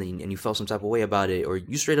said something and you felt some type of way about it, or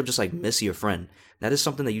you straight up just like miss your friend. That is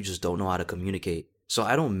something that you just don't know how to communicate. So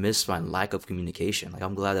I don't miss my lack of communication. Like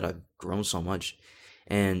I'm glad that I've grown so much,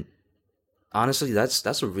 and honestly,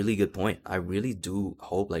 that's a really good point. I really do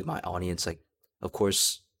hope like my audience, like, of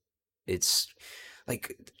course, it's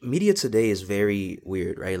like media today is very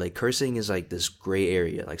weird, right? Like cursing is like this gray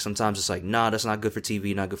area. Like sometimes it's like, nah, that's not good for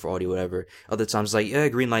TV, not good for audio, whatever. Other times it's like, yeah,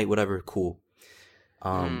 green light, whatever, cool.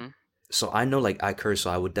 Um, Hmm. so I know like I curse, so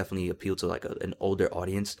I would definitely appeal to like an older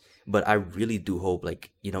audience. But I really do hope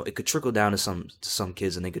like it could trickle down to some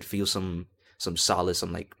kids and they could feel some solace,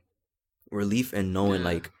 some like relief in knowing Yeah.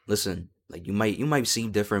 like, listen, like you might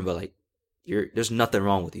seem different, but like there's nothing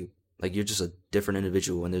wrong with you. Like you're just a different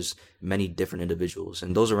individual, and there's many different individuals,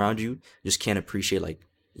 and those around you just can't appreciate like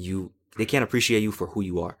you. They can't appreciate you for who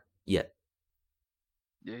you are yet.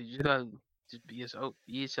 Yeah, you just gotta just be yourself.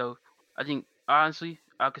 Be yourself. I think honestly,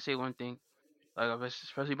 I could say one thing, like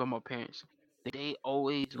especially about my parents. They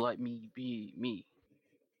always let me be me.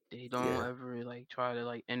 They don't Yeah. ever like try to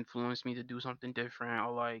like influence me to do something different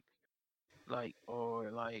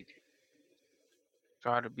or like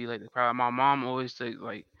try to be like the crowd. My mom always take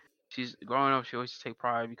like she's growing up. She always take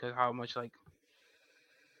pride because how much like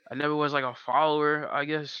I never was like a follower, I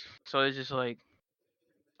guess. So it's just like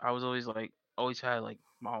I was always like always had like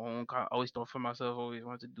my own. Always thought for myself. Always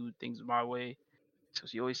wanted to do things my way. So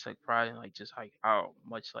she always took pride in like just like how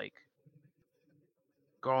much like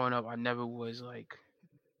growing up I never was like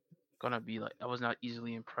gonna be like I was not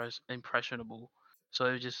easily impressionable. So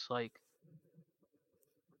it was just like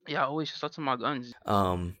yeah, I always stuck to my guns.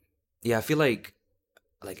 Um. Yeah, I feel like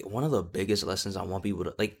one of the biggest lessons I want people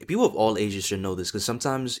to like people of all ages should know this because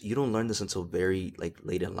sometimes you don't learn this until very like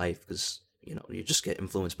late in life because you just get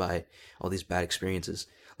influenced by all these bad experiences.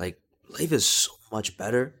 Like life is so much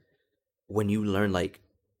better when you learn like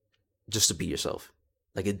just to be yourself.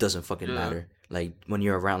 Like it doesn't fucking Yeah, matter. Like when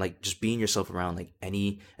you're around, like just being yourself around like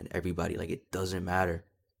any and everybody, like it doesn't matter.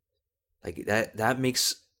 Like that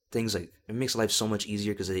makes things like it makes life so much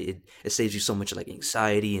easier because it saves you so much like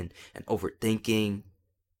anxiety and overthinking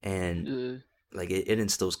and yeah. like it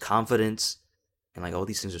instills confidence and like all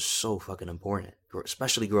these things are so fucking important,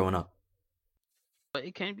 especially growing up. But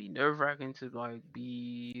it can be nerve wracking to like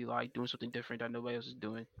be like doing something different that nobody else is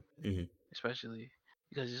doing, Hmm. especially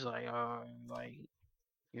because it's like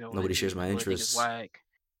Nobody shares my what I think is interests. whack.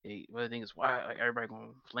 What I think is whack. Like everybody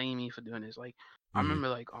gonna flame me for doing this. Like I Hmm. remember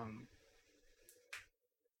like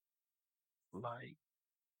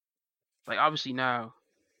like obviously now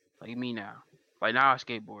like me now like now I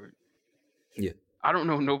skateboard. Yeah. I don't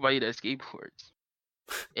know nobody that skateboards,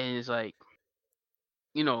 and it's like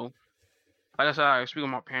you know like I said I speak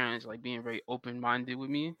with my parents like being very open minded with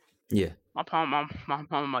me. Yeah. My mom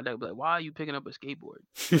and my dad be like, "Why are you picking up a skateboard?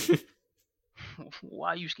 Like, why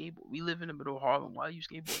are you skateboard? We live in the middle of Harlem. Why are you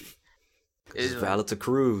skateboarding?" Because It's it's like, valid to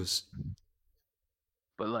cruise.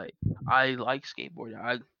 but like, I like skateboarding.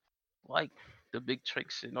 I like the big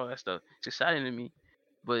tricks and all that stuff. It's exciting to me.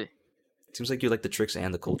 But Seems like you like the tricks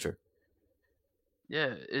and the culture.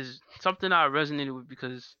 yeah, it's something I resonated with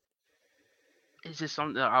because it's just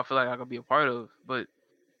something that I feel like I could be a part of. But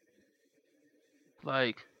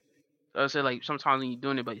like I said, like sometimes when you're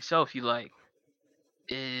doing it by yourself, you like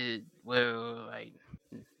it. Well, like,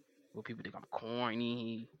 well, people think I'm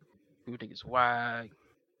corny. People think it's whack.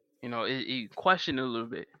 You question it a little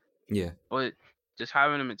bit. Yeah. But just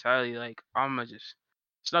having a mentality like I'ma just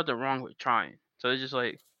it's nothing wrong with trying. So it's just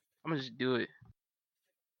like I'm gonna just do it.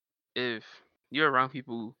 If you're around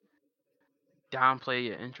people who downplay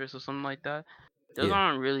your interests or something like that, those Yeah.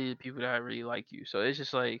 aren't really the people that really like you. So it's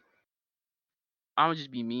just like I'm gonna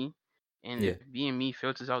just be me, and Yeah. if being me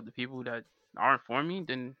filters out the people that aren't for me,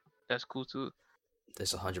 then that's cool too.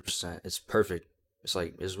 That's 100%. It's perfect. It's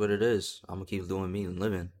like it's what it is. I'm gonna keep doing me and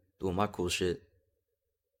living, doing my cool shit.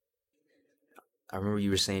 I remember you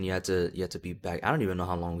were saying you had to be back. I don't even know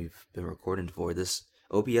how long we've been recording for. This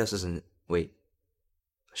OBS isn't. Wait,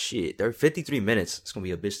 shit. They're 53 minutes. It's gonna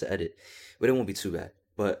be a bitch to edit, but it won't be too bad.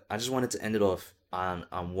 But I just wanted to end it off on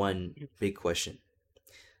one big question.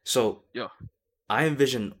 So Yeah. I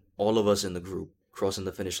envision all of us in the group crossing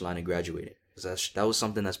the finish line and graduating. 'Cause that was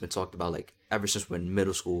something that's been talked about like ever since we're in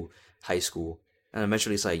middle school, high school, and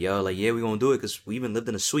eventually it's like, yo, like yeah, we gonna do it because we even lived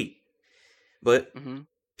in a suite. But Mhm.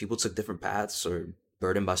 people took different paths or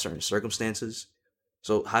burdened by certain circumstances.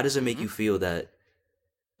 So how does it make Mhm. you feel that,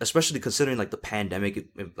 especially considering like the pandemic,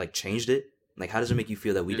 it, like changed it? Like how does it make you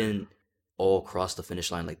feel that we Yeah. didn't all cross the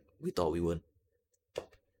finish line like we thought we would?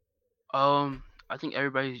 I think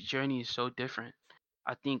everybody's journey is so different.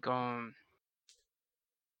 I think I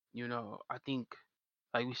think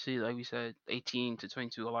like we said, 18 to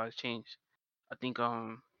 22, a lot has changed. I think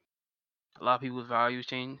a lot of people's values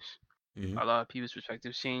change, Mm-hmm. a lot of people's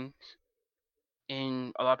perspectives change,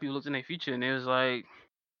 and a lot of people looked in their future and it was like,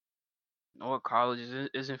 you know what, college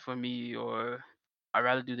isn't for me, or I'd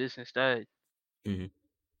rather do this instead. Mm-hmm.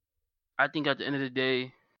 I think at the end of the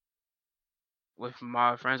day, with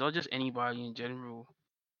my friends or just anybody in general,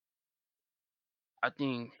 I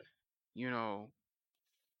think, you know,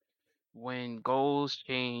 when goals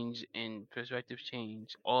change and perspectives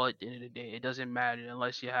change, all at the end of the day, it doesn't matter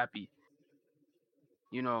unless you're happy.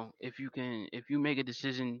 If you make a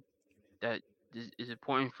decision that is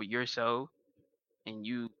important for yourself and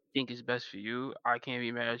you think is best for you, I can't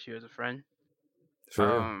be mad at you as a friend. For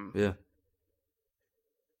real. Um, Yeah.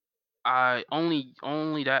 I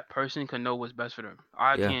only that person can know what's best for them.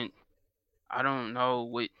 I Yeah. can't. I don't know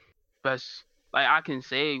what best. Like I can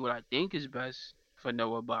say what I think is best for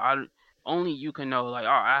Noah, but only you can know. Like, oh,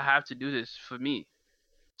 I have to do this for me.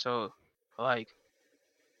 So, like,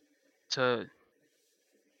 to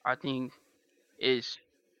I think it's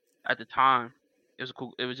at the time it was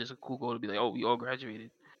cool. It was just a cool goal to be like, oh, we all graduated.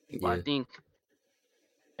 But I Yeah. think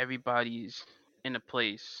everybody's in a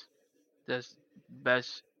place that's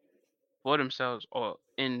best for themselves or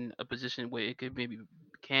in a position where it could maybe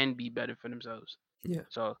can be better for themselves. Yeah.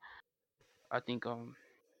 So I think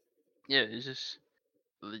yeah, I just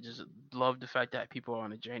love the fact that people are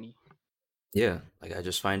on a journey. Yeah. Like I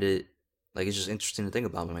just find it like it's just interesting to think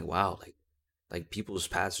about. I'm like, wow, like people's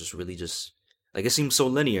paths just really just like it seems so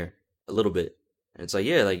linear a little bit. And it's like,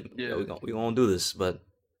 yeah, like yeah, Yeah. we gonna do this, but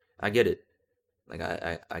I get it. Like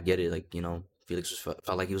I get it. Like Felix felt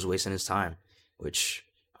like he was wasting his time, which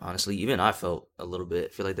honestly, even I felt a little bit. I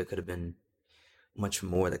feel like there could have been much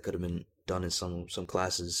more that could have been done in some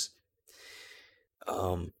classes.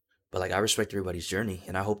 Um, but like I respect everybody's journey,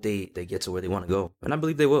 and I hope they get to where they want to go, and I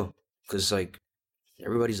believe they will, because like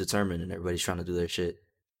everybody's determined and everybody's trying to do their shit.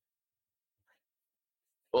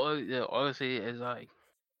 All I say is like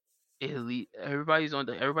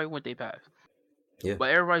everybody went their path, Yeah, but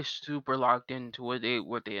everybody's super locked into what they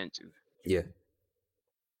into. yeah,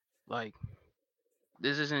 Like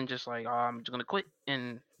this isn't just like, oh, I'm just gonna quit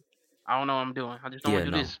and I don't know what I'm doing. I just don't yeah. want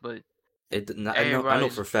to do No, this. But I know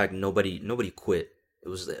everybody's for a fact nobody quit. It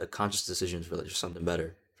was a conscious decision for like, just something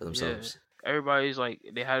better for yeah, themselves. everybody's like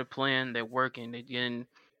they had a plan. They're working. They getting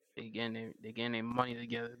their money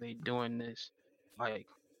together. They doing this. Like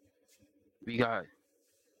we got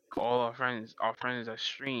all our friends that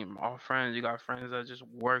stream, our friends. We got friends that just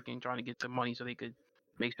working, trying to get the money so they could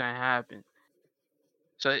make something happen.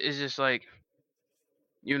 So it's just like,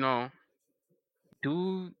 you know,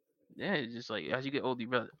 do yeah, it's just like as you get older, you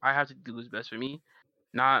realize I have to do what's best for me,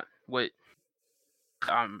 not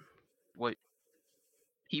um what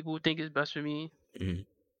people think is best for me. Hmm.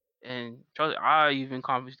 And Charlie, I even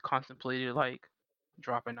contemplated like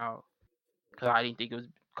dropping out because I didn't think it was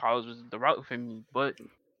college was the route for me. But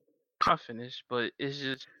I finished. But it's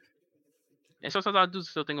just, and sometimes I do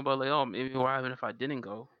still think about like, oh, maybe what happened if I didn't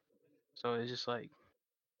go. So it's just like,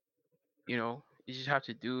 you just have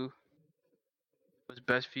to do what's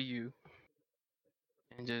best for you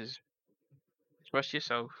and just trust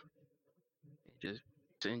yourself and just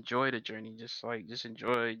to enjoy the journey. Just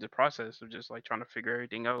enjoy the process of just like trying to figure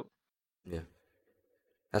everything out. Yeah.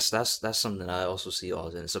 That's something that I also see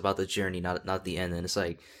often. It's about the journey, not the end. And it's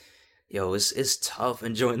like, yo, it's tough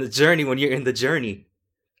enjoying the journey when you're in the journey.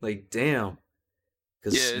 Like, damn, Yeah,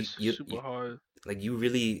 because it's you super hard. like you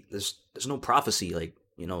really there's no prophecy, like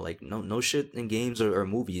like no shit in games or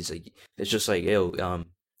movies. Like it's just like, yo,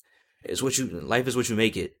 it's what you life is what you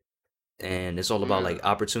make it, and it's all about Yeah, like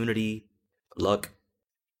opportunity, luck,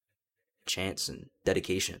 chance, and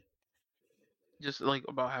dedication. just like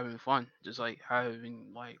about having fun. Just like having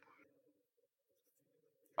like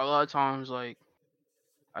a lot of times like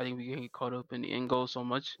I think we get caught up in the end goal so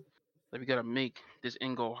much Like we gotta make this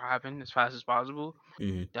end goal happen as fast as possible.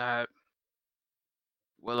 Hmm. That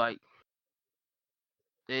we're like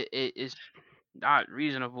it's not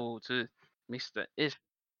reasonable to mix the. It's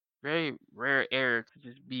very rare error to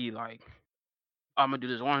just be like, I'm gonna do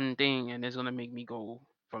this one thing and it's gonna make me go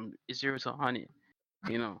from 0 to 100.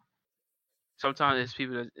 You know, sometimes it's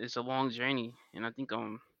people that it's a long journey, and I think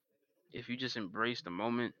if you just embrace the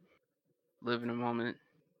moment, live in the moment,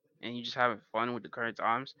 and you just having fun with the current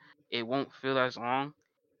times, it won't feel as long.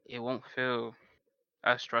 It won't feel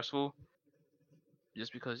as stressful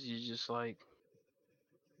just because you just like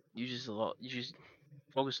you just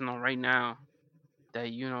focusing on right now that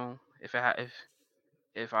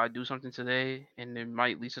if I do something today and it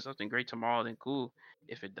might lead to something great tomorrow, then cool.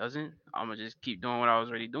 If it doesn't, I'm gonna just keep doing what I was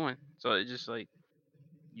already doing. So it just like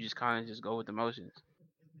you just kind of just go with the motions.